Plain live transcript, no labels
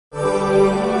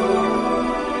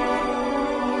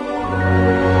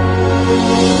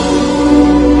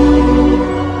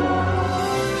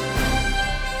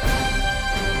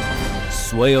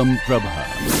Swayam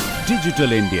Prabha.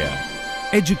 Digital India.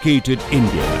 Educated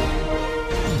India.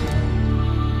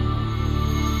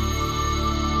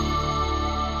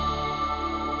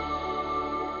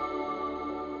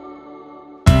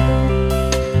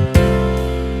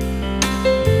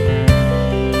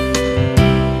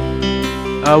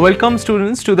 Welcome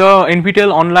students to the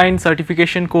NPTEL online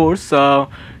certification course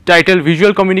titled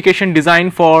Visual Communication Design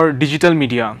for Digital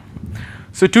Media.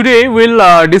 So today we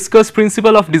will discuss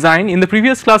principle of design. In the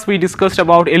previous class we discussed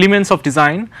about elements of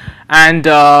design, and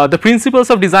the principles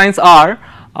of designs are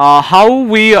how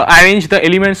we arrange the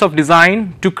elements of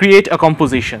design to create a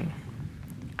composition.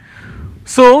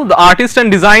 So the artist and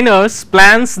designers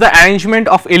plans the arrangement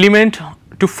of element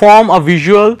to form a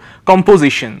visual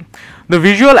composition. The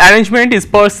visual arrangement is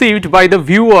perceived by the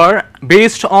viewer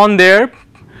based on their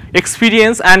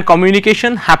experience, and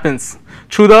communication happens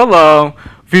through the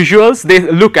visuals they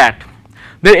look at.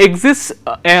 There exists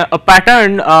a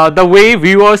pattern the way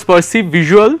viewers perceive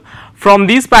visual. From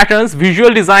these patterns,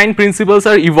 visual design principles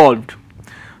are evolved.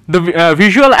 The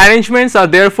visual arrangements are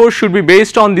therefore should be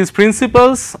based on these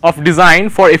principles of design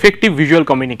for effective visual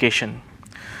communication.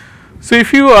 So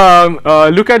if you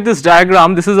look at this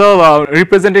diagram, this is a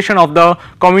representation of the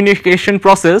communication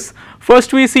process.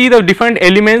 First we see the different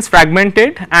elements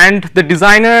fragmented, and the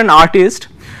designer and artist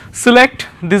select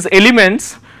these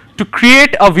elements to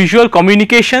create a visual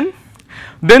communication.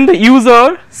 Then the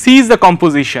user sees the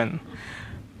composition.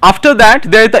 After that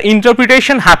there the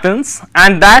interpretation happens,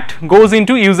 and that goes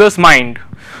into user's mind.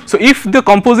 So if the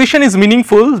composition is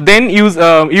meaningful, then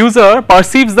user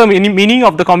perceives the meaning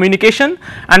of the communication,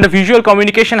 and the visual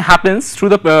communication happens through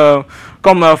the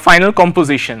final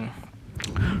composition.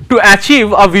 To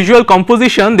achieve a visual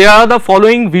composition, there are the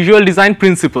following visual design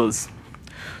principles.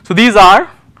 So these are: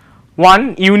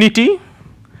 1. Unity,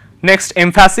 next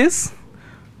emphasis,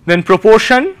 then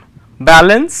proportion,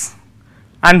 balance,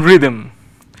 and rhythm.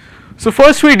 So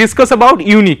first we discuss about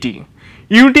unity.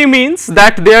 Unity means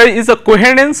that there is a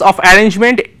coherence of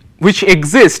arrangement which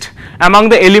exists among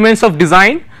the elements of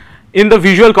design in the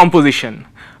visual composition.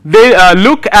 They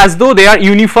look as though they are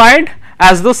unified,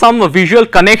 as though some visual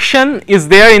connection is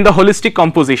there in the holistic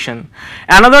composition.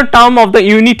 Another term of the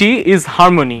unity is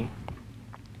harmony.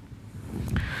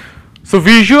 So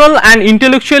visual and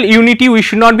intellectual unity, we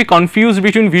should not be confused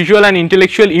between visual and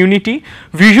intellectual unity.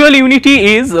 Visual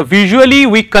unity is visually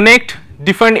we connect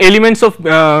different elements of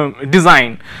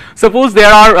design. Suppose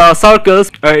there are circles,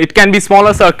 it can be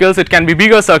smaller circles, it can be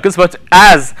bigger circles, but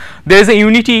as there is a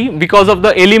unity because of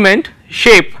the element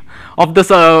shape of the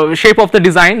shape of the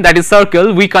design, that is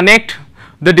circle, we connect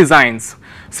the designs.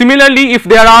 Similarly, if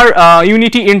there are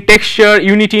unity in texture,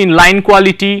 unity in line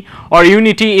quality, or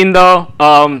unity in the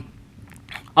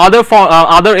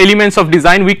other elements of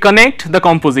design, we connect the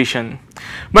composition.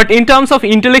 But in terms of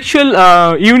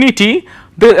intellectual unity,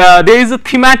 there is a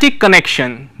thematic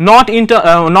connection, not in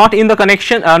the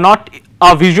connection, not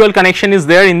a visual connection is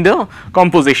there in the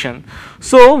composition.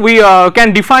 So we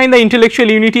can define the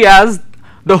intellectual unity as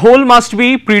the whole must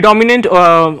be predominant,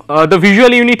 the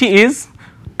visual unity is,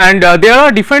 and there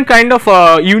are different kind of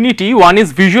unity. One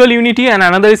is visual unity and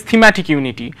another is thematic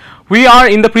unity. We are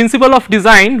in the principle of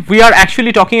design, we are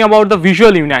actually talking about the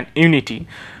visual unity.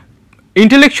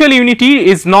 Intellectual unity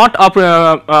is not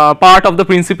a part of the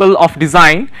principle of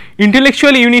design.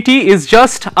 Intellectual unity is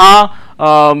just a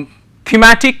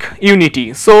thematic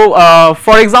unity. So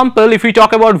for example, if we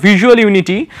talk about visual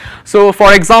unity, so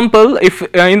for example, if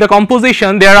in the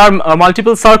composition there are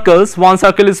multiple circles, one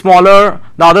circle is smaller,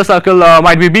 the other circle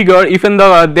might be bigger, even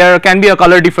though there can be a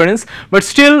color difference, but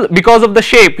still because of the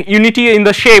shape, unity in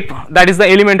the shape, that is the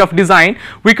element of design,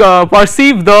 we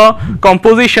perceive the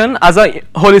composition as a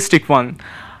holistic one.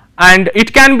 And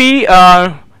it can be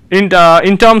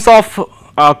in terms of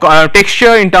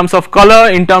texture, in terms of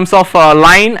color, in terms of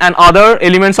line and other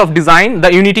elements of design,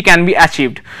 the unity can be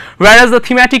achieved. Whereas the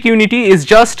thematic unity is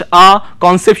just a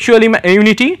conceptual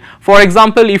unity. For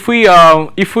example, if we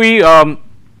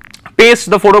paste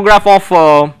the photograph of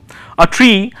a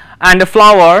tree and a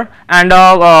flower and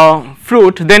a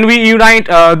fruit, then we unite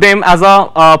them as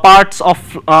a parts of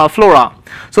flora.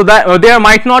 So that there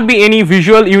might not be any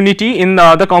visual unity in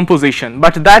the composition,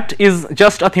 but that is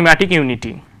just a thematic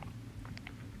unity.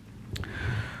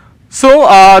 So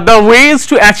the ways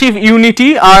to achieve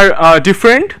unity are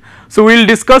different. So we will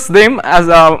discuss them as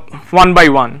one by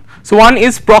one. So one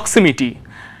is proximity.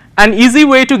 An easy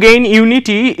way to gain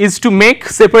unity is to make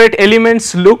separate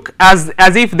elements look as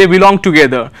if they belong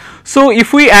together. So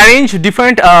if we arrange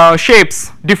different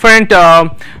shapes, different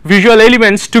visual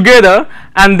elements together,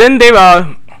 and then they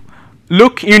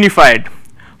look unified.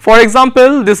 For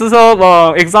example, this is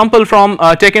a example from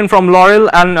taken from Laurel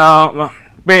and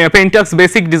Pentax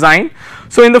basic design.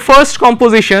 So in the first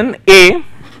composition A,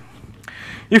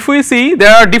 if we see,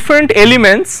 there are different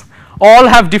elements, all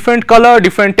have different color,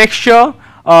 different texture,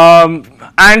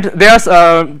 and they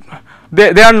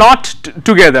are not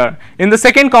together. In the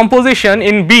second composition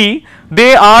in B,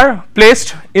 they are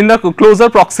placed in the closer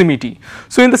proximity.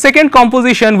 So in the second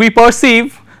composition, we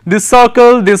perceive this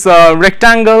circle, this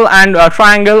rectangle and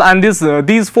triangle, and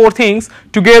these four things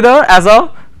together as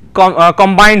a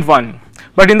combined one.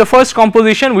 But in the first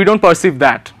composition, we don't perceive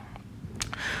that.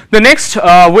 The next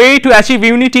way to achieve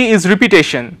unity is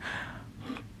repetition.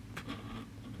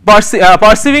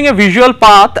 Perceiving a visual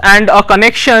path and a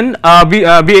connection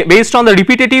based on the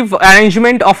repetitive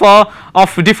arrangement of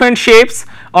different shapes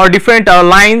or different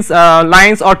lines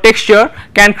or texture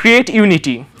can create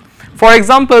unity. For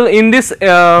example, in this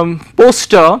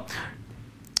poster,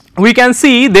 we can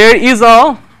see there is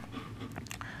a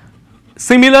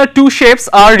similar two shapes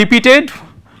are repeated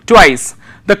twice.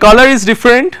 The color is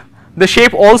different. The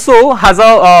shape also has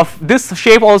a this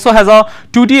shape also has a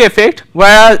 2D effect,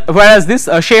 whereas this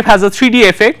shape has a 3D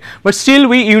effect, but still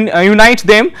we unite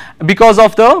them because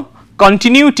of the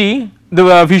continuity,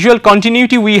 the visual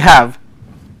continuity we have.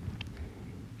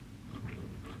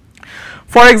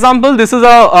 For example, this is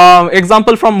a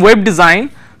example from web design.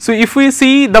 So if we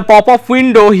see the pop-up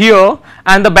window here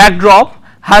and the backdrop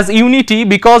has unity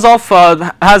because of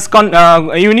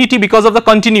unity because of the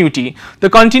continuity. The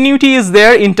continuity is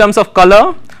there in terms of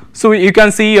color. So you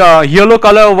can see yellow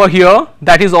color over here,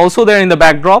 that is also there in the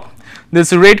backdrop.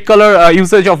 This red color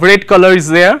usage of red color is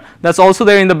there, that's also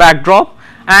there in the backdrop,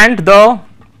 and the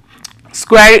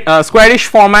squarish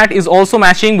format is also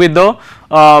matching with the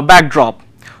backdrop.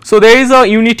 So there is a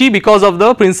unity because of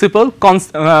the principal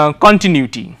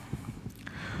continuity.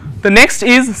 The next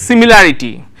is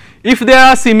similarity. If there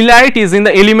are similarities in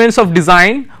the elements of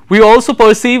design, we also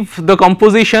perceive the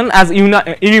composition as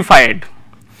unified.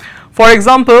 For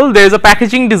example, there is a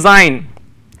packaging design.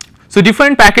 So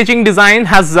different packaging design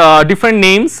has different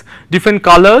names, different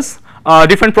colors,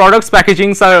 different products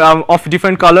packagings are of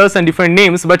different colors and different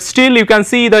names, but still you can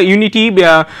see the unity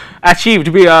achieved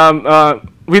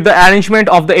with the arrangement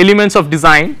of the elements of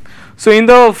design. So in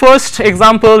the first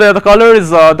example, the color is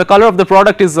the color of the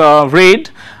product is red,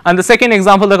 and the second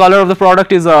example, the color of the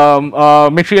product is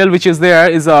material which is there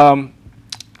is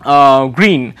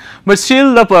green. But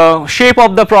still, the shape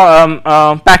of the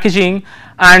packaging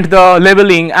and the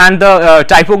labeling and the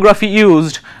typography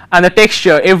used and the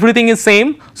texture, everything is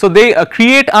same. So they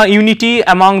create a unity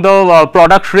among the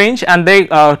product range, and they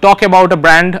talk about a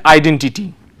brand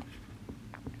identity.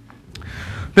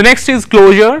 The next is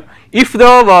closure. If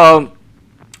the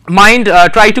mind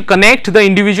try to connect the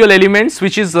individual elements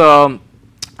which is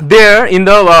there in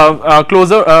the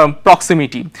closer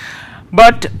proximity,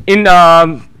 but in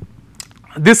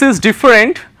this is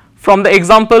different from the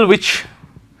example which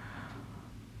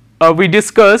we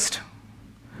discussed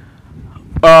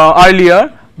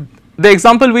earlier. The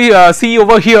example we see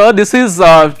over here, this is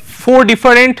 4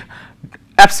 different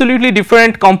absolutely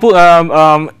different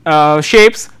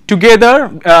shapes together,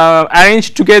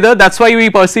 arranged together. That's why we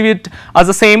perceive it as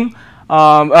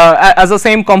the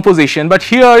same composition. But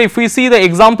here, if we see the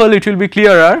example, it will be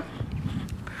clearer.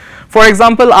 For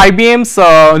example, IBM's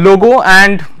logo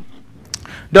and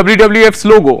WWF's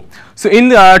logo. So in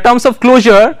terms of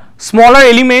closure, smaller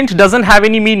element doesn't have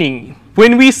any meaning.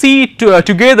 When we see it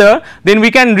together, then we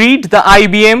can read the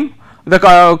IBM,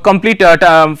 the complete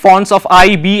fonts of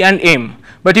I, B and M.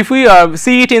 But if we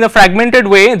see it in a fragmented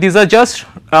way, these are just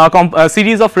a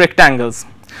series of rectangles.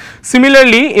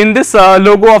 Similarly, in this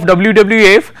logo of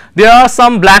WWF, there are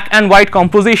some black and white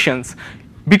compositions.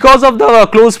 Because of the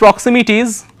close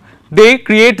proximities, they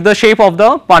create the shape of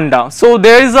the panda. So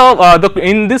there is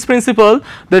in this principle,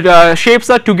 the shapes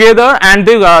are together, and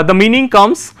the meaning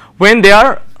comes when they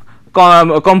are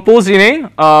composed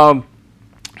in a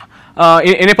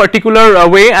particular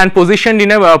way and positioned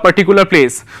in a particular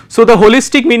place. So the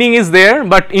holistic meaning is there,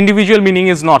 but individual meaning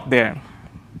is not there.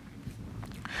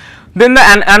 Then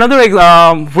another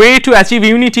way to achieve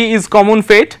unity is common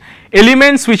fate.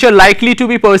 Elements which are likely to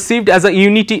be perceived as a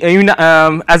unity,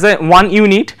 as a one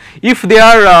unit, if they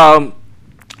are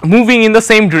moving in the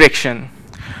same direction.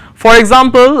 For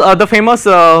example, the famous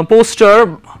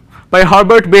poster by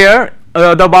Herbert Bayer,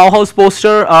 the Bauhaus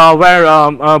poster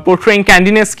where portraying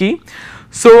Kandinsky.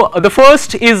 So the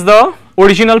first is the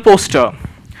original poster.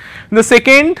 The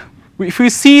second, if we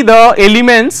see the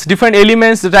elements, different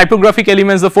elements, the typographic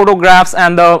elements, the photographs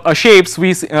and the shapes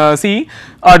we see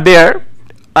are there,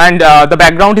 and the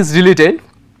background is deleted.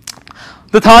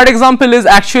 The third example is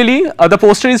actually the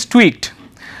poster is tweaked.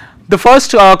 The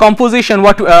first composition,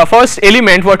 first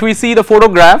element, what we see the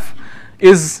photograph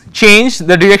is changed,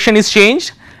 the direction is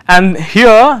changed, and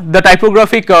here the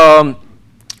typography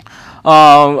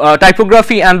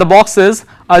and the boxes,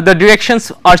 the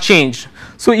directions are changed.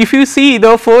 So if you see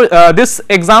this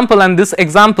example and this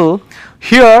example,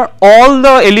 here all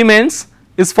the elements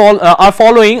are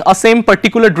following a same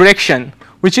particular direction,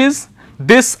 which is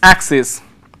this axis,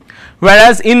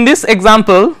 whereas in this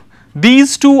example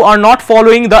these two are not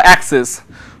following the axis.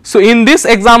 So in this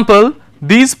example,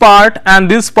 this part and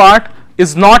this part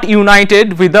is not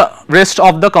united with the rest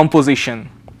of the composition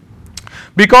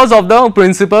because of the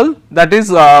principle, that is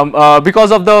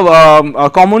because of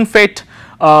the common fate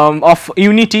of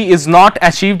unity is not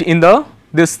achieved in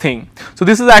this thing. So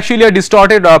this is actually a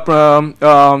distorted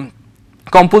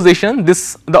composition,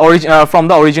 from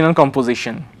the original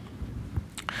composition.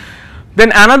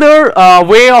 Then another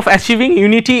way of achieving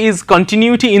unity is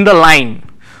continuity in the line.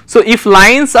 So if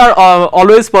lines are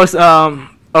always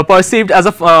perceived as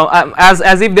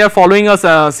if they are following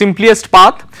a simplest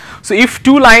path, so if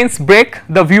two lines break,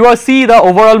 the viewer see the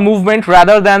overall movement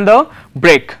rather than the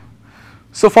break.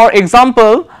 So for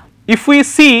example, if we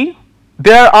see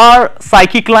there are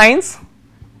cyclic lines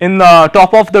in the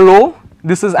top of the row,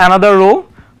 this is another row,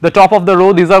 the top of the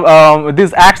row,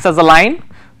 this acts as a line,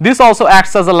 this also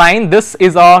acts as a line, this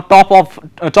is a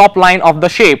top line of the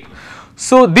shape.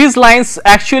 So these lines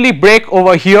actually break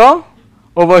over here,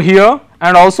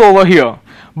 and also over here,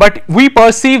 but we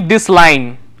perceive this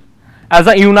line as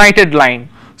a united line.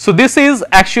 So this is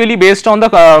actually based on the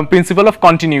principle of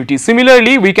continuity.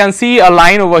 Similarly, we can see a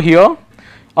line over here,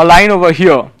 a line over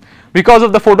here. Because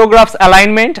of the photograph's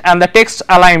alignment and the text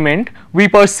alignment, we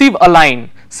perceive a line.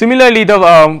 Similarly,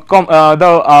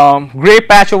 the gray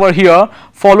patch over here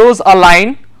follows a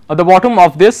line at the bottom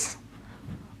of this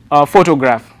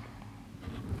photograph.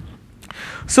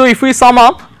 So if we sum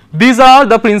up, these are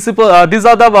the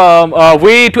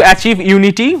way to achieve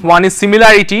unity. One is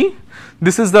similarity.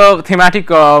 This is the thematic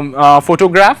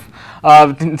photograph,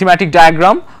 thematic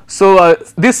diagram. So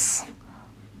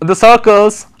the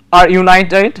circles are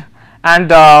united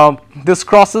and these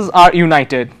crosses are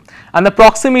united, and the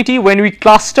proximity, when we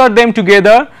cluster them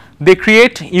together, they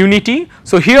create unity.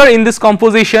 So here in this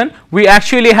composition we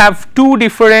actually have two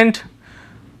different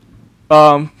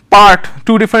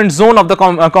two different zone of the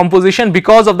composition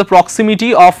because of the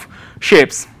proximity of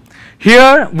shapes.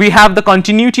 Here we have the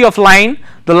continuity of line,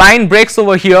 the line breaks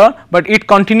over here, but it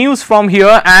continues from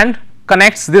here and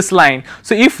connects this line.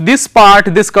 So if this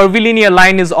part, this curvilinear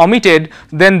line is omitted,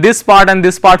 then this part and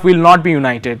this part will not be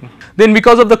united. Then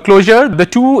because of the closure, the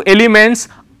two elements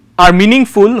are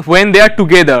meaningful when they are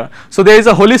together. So there is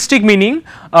a holistic meaning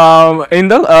in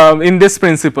this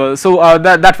principle. So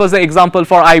that was the example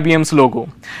for IBM's logo.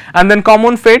 And then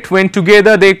common fate, when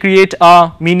together they create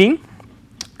a meaning,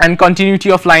 and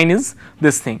continuity of line is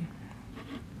this thing.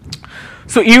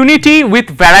 So unity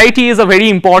with variety is a very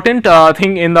important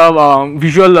thing in the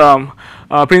visual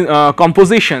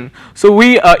composition. So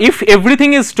if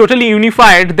everything is totally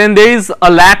unified, then there is a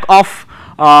lack of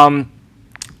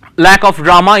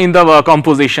drama in the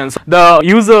compositions. The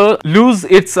user lose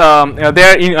its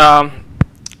their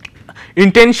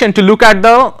intention to look at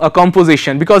the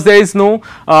composition, because there is no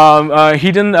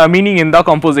hidden meaning in the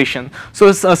composition.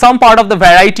 So some part of the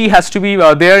variety has to be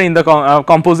there in the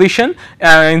composition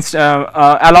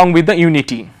along with the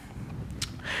unity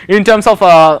in terms of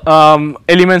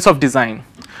elements of design.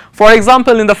 For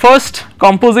example, in the first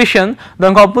composition,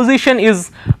 the composition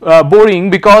is boring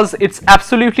because it's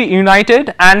absolutely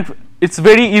united and it's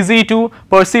very easy to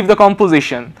perceive the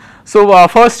composition. So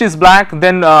first is black,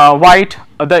 then white,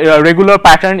 the regular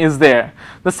pattern is there.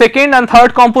 The second and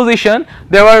third composition,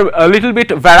 there were a little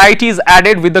bit varieties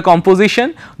added with the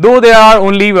composition, though there are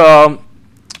only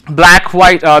black,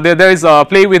 white, there is a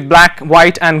play with black,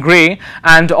 white and grey,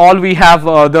 and all we have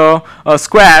the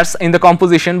squares in the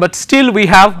composition, but still we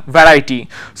have variety.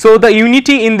 So the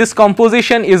unity in this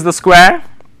composition is the square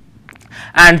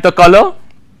and the color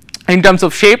in terms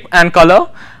of shape and color,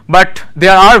 but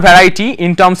there are variety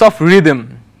in terms of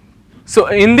rhythm. So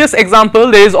in this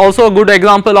example, there is also a good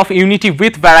example of unity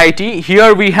with variety.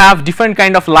 Here we have different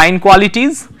kind of line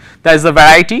qualities, that is the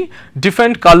variety,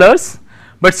 different colors,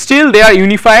 but still they are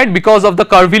unified because of the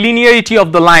curvilinearity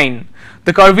of the line.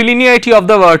 The curvilinearity of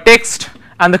the text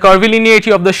and the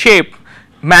curvilinearity of the shape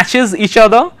matches each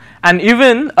other, and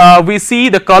even we see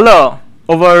the color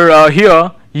over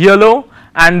here, yellow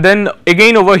and then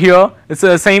again over here it's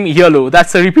the same yellow.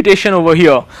 That's a repetition over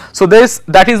here. So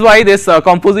that is why this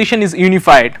composition is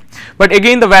unified. But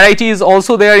again the variety is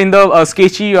also there in the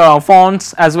sketchy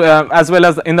fonts as well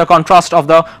as in the contrast of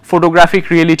the photographic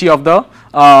reality of the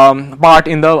part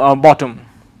in the bottom.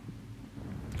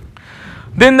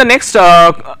 Then the next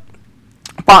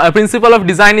principle of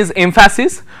design is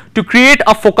emphasis, to create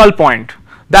a focal point.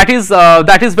 That is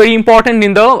very important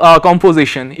in the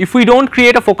composition. If we don't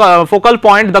create a focal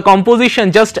point, the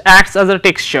composition just acts as a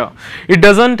texture. It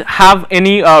doesn't have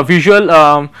any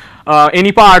visual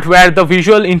any part where the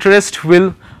visual interest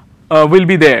will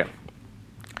be there.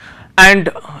 And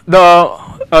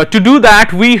to do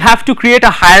that, we have to create a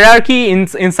hierarchy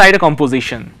inside a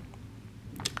composition.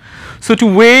 So to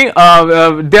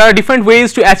there are different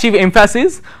ways to achieve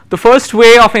emphasis. The first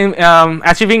way of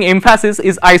achieving emphasis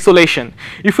is isolation.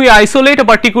 If we isolate a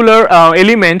particular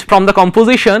element from the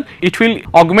composition, it will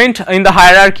augment in the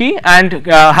hierarchy and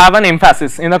have an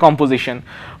emphasis in the composition.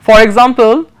 For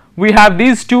example, we have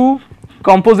these two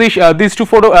composition,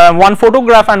 one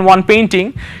photograph and one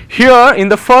painting. Here in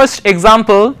the first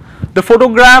example, the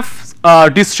photograph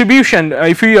distribution,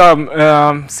 if we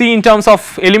see in terms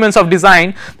of elements of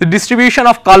design, the distribution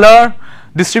of color,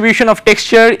 distribution of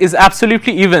texture is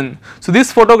absolutely even. So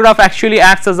this photograph actually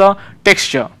acts as a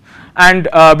texture, and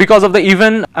because of the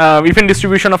even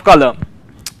distribution of color.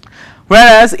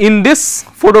 Whereas in this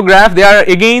photograph, they are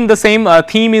again the same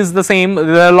theme is the same.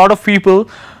 There are a lot of people,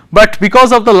 but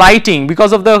because of the lighting,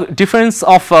 because of the difference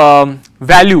of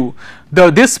value,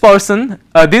 this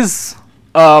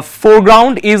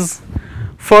foreground is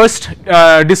first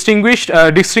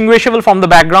distinguishable from the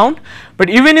background. But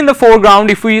even in the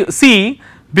foreground, if we see,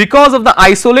 because of the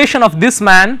isolation of this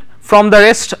man from the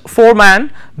rest four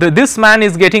man, this man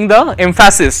is getting the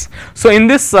emphasis. So in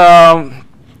this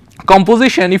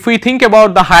composition, if we think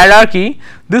about the hierarchy,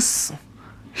 this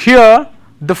here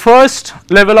the first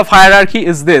level of hierarchy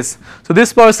is this. So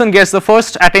this person gets the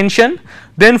first attention,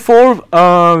 then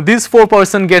these four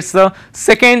person gets the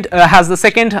second has the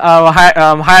second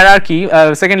hierarchy,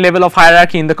 second level of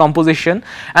hierarchy in the composition,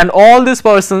 and all these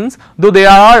persons, though they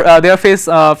are their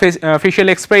facial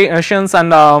expressions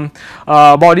and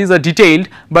bodies are detailed,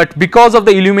 but because of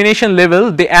the illumination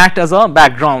level, they act as a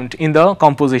background in the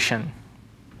composition.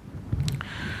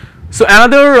 So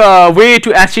another way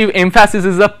to achieve emphasis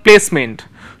is the placement.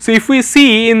 So if we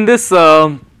see in this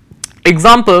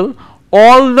example,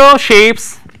 all the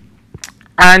shapes,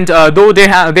 and though they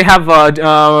have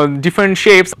different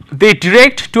shapes, they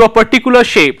direct to a particular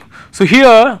shape. So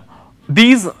here,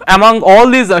 among all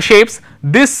these shapes,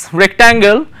 this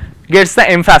rectangle gets the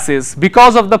emphasis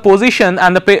because of the position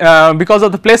and because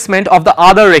of the placement of the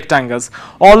other rectangles.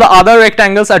 All the other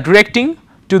rectangles are directing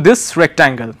to this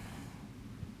rectangle.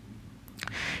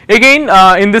 Again,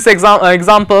 in this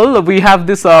example, we have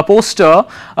this poster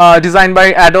designed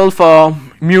by Adolphe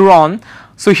Meuron.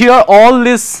 So here all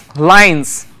these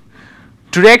lines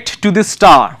direct to this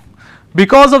star.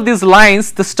 Because of these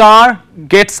lines, the star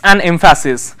gets an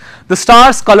emphasis. The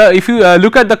star's color, if you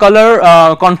look at the color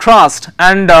contrast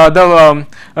and the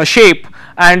shape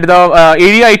and the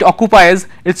area it occupies,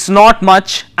 it's not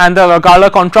much, and the color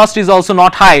contrast is also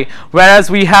not high,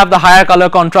 whereas we have the higher color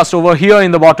contrast over here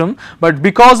in the bottom. But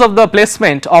because of the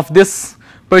placement of this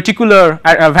particular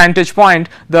vantage point,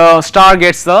 the star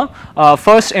gets the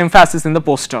first emphasis in the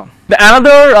poster.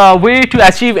 Another way to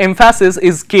achieve emphasis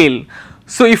is scale.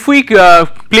 So if we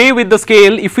play with the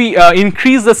scale, if we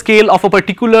increase the scale of a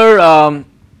particular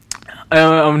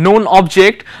known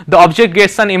object, the object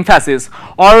gets an emphasis.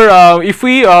 Or if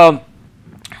we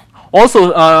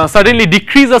also suddenly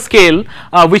decrease the scale,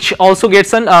 which also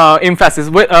gets an emphasis.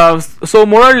 So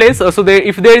more or less,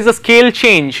 if there is a scale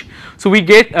change, so we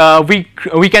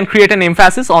can create an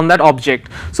emphasis on that object.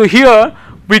 So here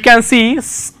we can see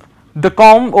the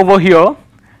comb over here,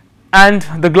 and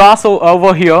the glass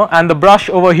over here, and the brush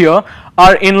over here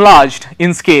are enlarged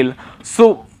in scale.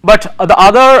 So but the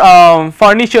other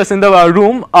furnitures in the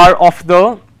room are of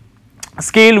the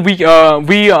scale we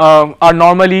are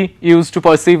normally used to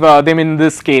perceive them in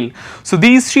this scale. So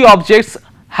these three objects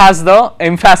has the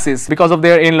emphasis because of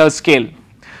their enlarged scale.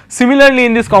 Similarly,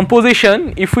 in this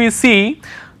composition, if we see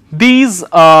these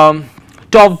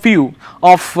top view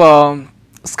of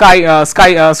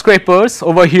skyscrapers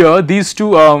over here, these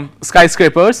two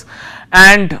skyscrapers,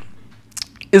 and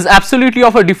is absolutely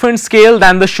of a different scale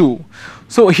than the shoe.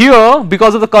 So here,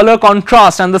 because of the color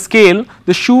contrast and the scale,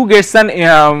 the shoe gets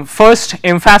an first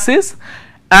emphasis,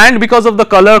 and because of the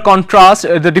color contrast,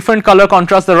 the different color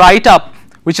contrast, the right up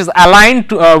which is aligned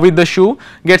to, with the shoe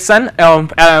gets an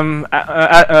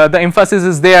the emphasis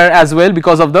is there as well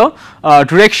because of the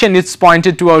direction it's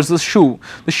pointed towards the shoe.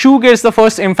 The shoe gets the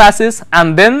first emphasis,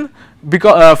 and then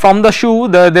because from the shoe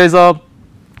there is a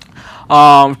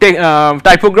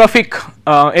typographic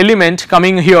element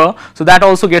coming here, so that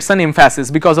also gets an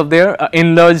emphasis because of their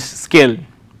enlarged scale.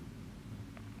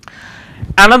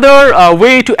 Another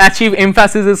way to achieve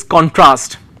emphasis is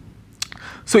contrast.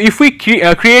 So if we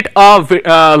create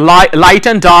a light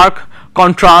and dark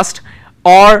contrast,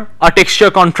 or a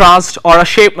texture contrast, or a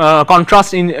shape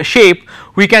contrast in shape,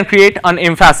 we can create an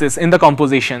emphasis in the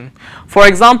composition. For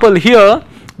example, here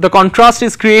the contrast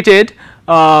is created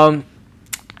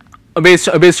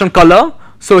based on color.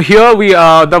 So here we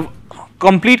the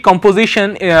complete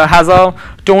composition has a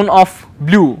tone of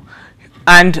blue,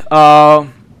 and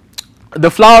the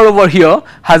flower over here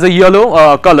has a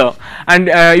yellow color, and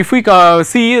if we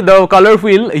see the color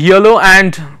wheel, yellow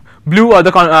and blue are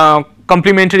the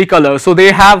complementary color, so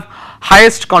they have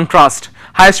highest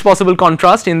possible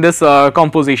contrast in this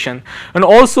composition. And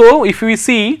also if we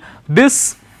see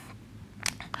this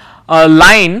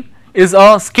line is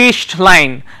a sketched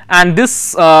line, and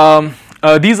this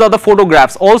these are the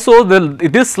photographs. Also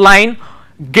this line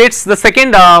gets the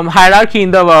second hierarchy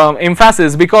in the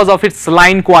emphasis because of its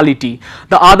line quality.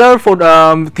 The other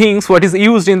things what is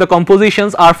used in the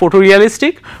compositions are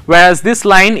photorealistic, whereas this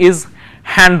line is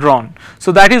hand drawn.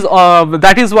 So that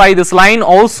is why this line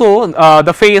also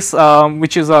the face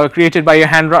which is created by a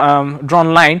hand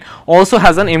drawn line also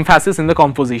has an emphasis in the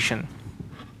composition.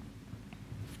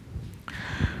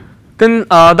 Then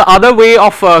the other way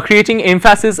of creating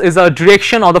emphasis is a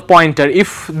direction or the pointer.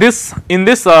 If this in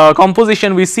this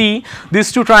composition we see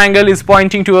these two triangle is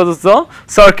pointing towards the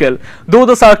circle, though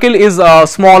the circle is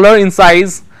smaller in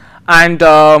size and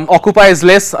occupies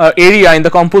less area in the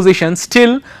composition,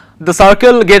 still the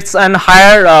circle gets an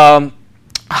higher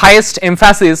highest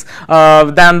emphasis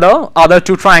than the other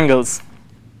two triangles.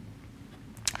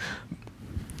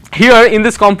 Here in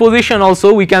this composition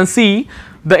also we can see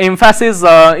the emphasis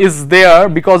is there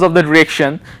because of the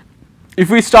direction.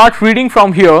 If we start reading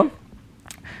from here,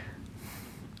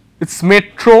 it's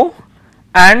metro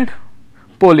and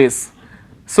polis.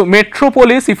 So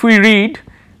metropolis, if we read,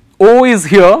 O is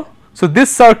here, so this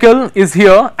circle is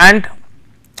here, and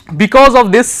because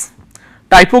of this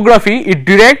typography it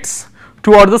directs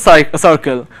toward the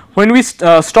circle. When we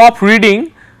stop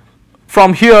reading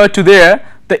from here to there,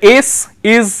 the S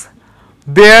is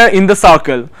there in the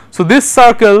circle. So this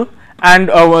circle and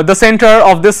the center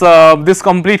of this this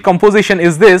complete composition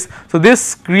is this. So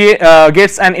this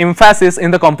gets an emphasis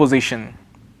in the composition.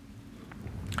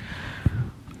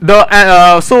 We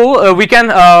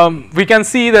can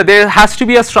see that there has to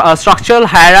be a structural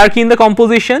hierarchy in the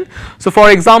composition. So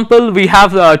for example, we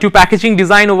have two packaging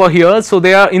design over here. So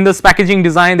there are in this packaging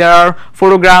design there are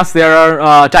photographs, there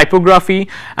are typography,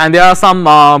 and there are some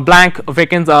blank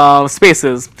vacant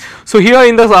spaces. So here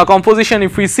in the composition,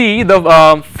 if we see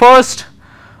the first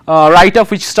write up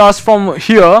which starts from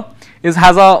here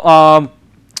has a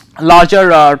larger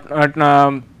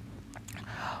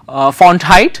font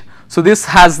height. So this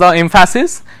has the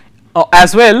emphasis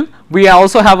as well. We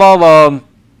also have a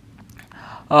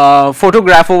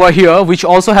photograph over here which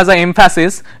also has an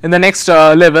emphasis in the next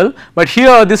level, but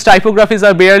here these typographies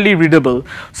are barely readable.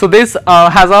 So this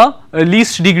has a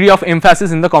least degree of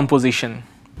emphasis in the composition.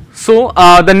 So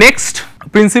the next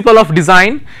principle of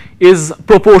design is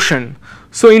proportion.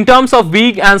 So in terms of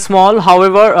big and small,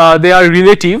 however, they are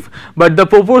relative, but the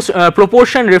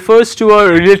proportion refers to a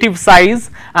relative size,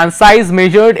 and size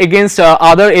measured against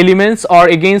other elements or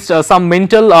against some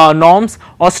mental norms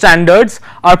or standards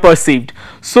are perceived.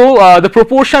 So the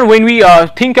proportion, when we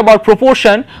think about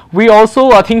proportion, we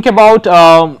also think about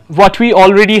what we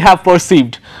already have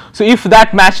perceived. So if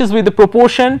that matches with the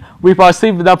proportion, we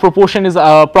perceive the proportion is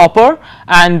proper,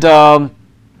 and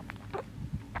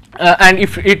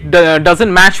if it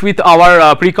doesn't match with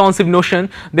our preconceived notion,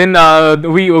 then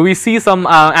we see some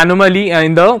anomaly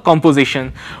in the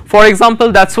composition. For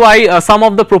example, that's why some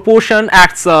of the proportion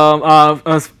acts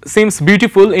seems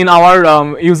beautiful in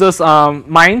our user's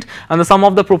mind, and some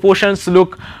of the proportions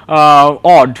look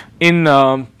odd in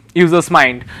user's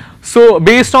mind. So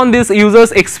based on this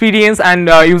user's experience and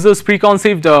user's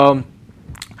preconceived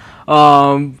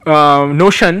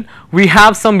notion, we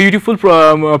have some beautiful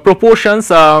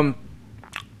proportions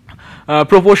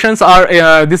proportions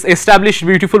are this established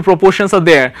beautiful proportions are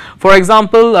there. For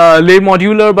example, Le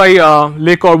Modular by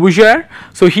Le Corbusier.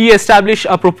 So he established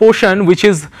a proportion which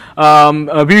is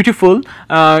beautiful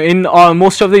in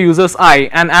most of the users' eye,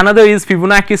 and another is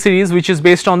Fibonacci series, which is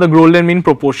based on the golden mean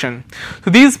proportion.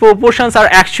 So these proportions are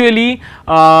actually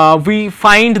we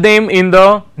find them in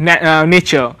the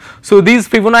nature. So these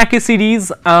Fibonacci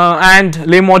series and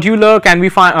Le Modular can be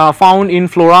found in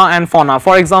flora and fauna.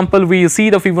 For example, we see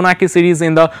the Fibonacci series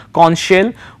in the conch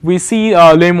shell, we see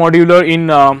Le Modular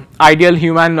in ideal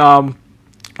human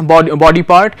body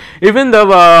part. Even the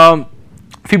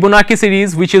Fibonacci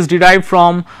series, which is derived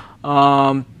from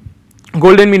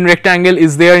golden mean rectangle,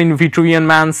 is there in Vitruvian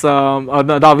man's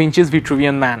Da Vinci's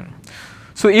Vitruvian man.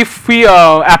 So if we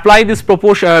apply this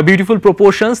beautiful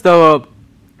proportions, the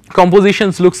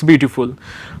compositions looks beautiful.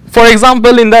 For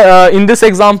example, in this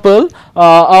example,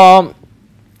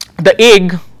 the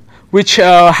egg which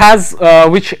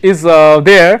is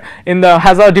there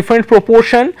has a different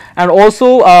proportion, and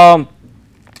also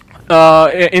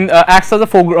acts as a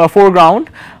foreground,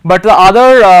 but the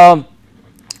other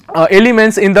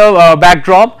elements in the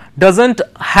backdrop doesn't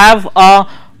have a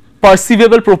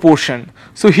perceivable proportion.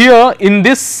 So here in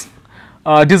this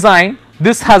design,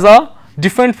 this has a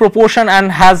different proportion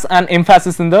and has an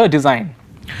emphasis in the design.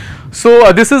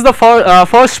 So this is the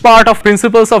first part of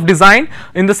principles of design.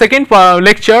 In the second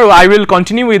lecture, I will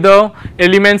continue with the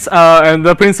elements and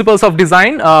the principles of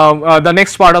design, the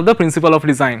next part of the principle of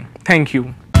design. Thank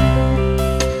you.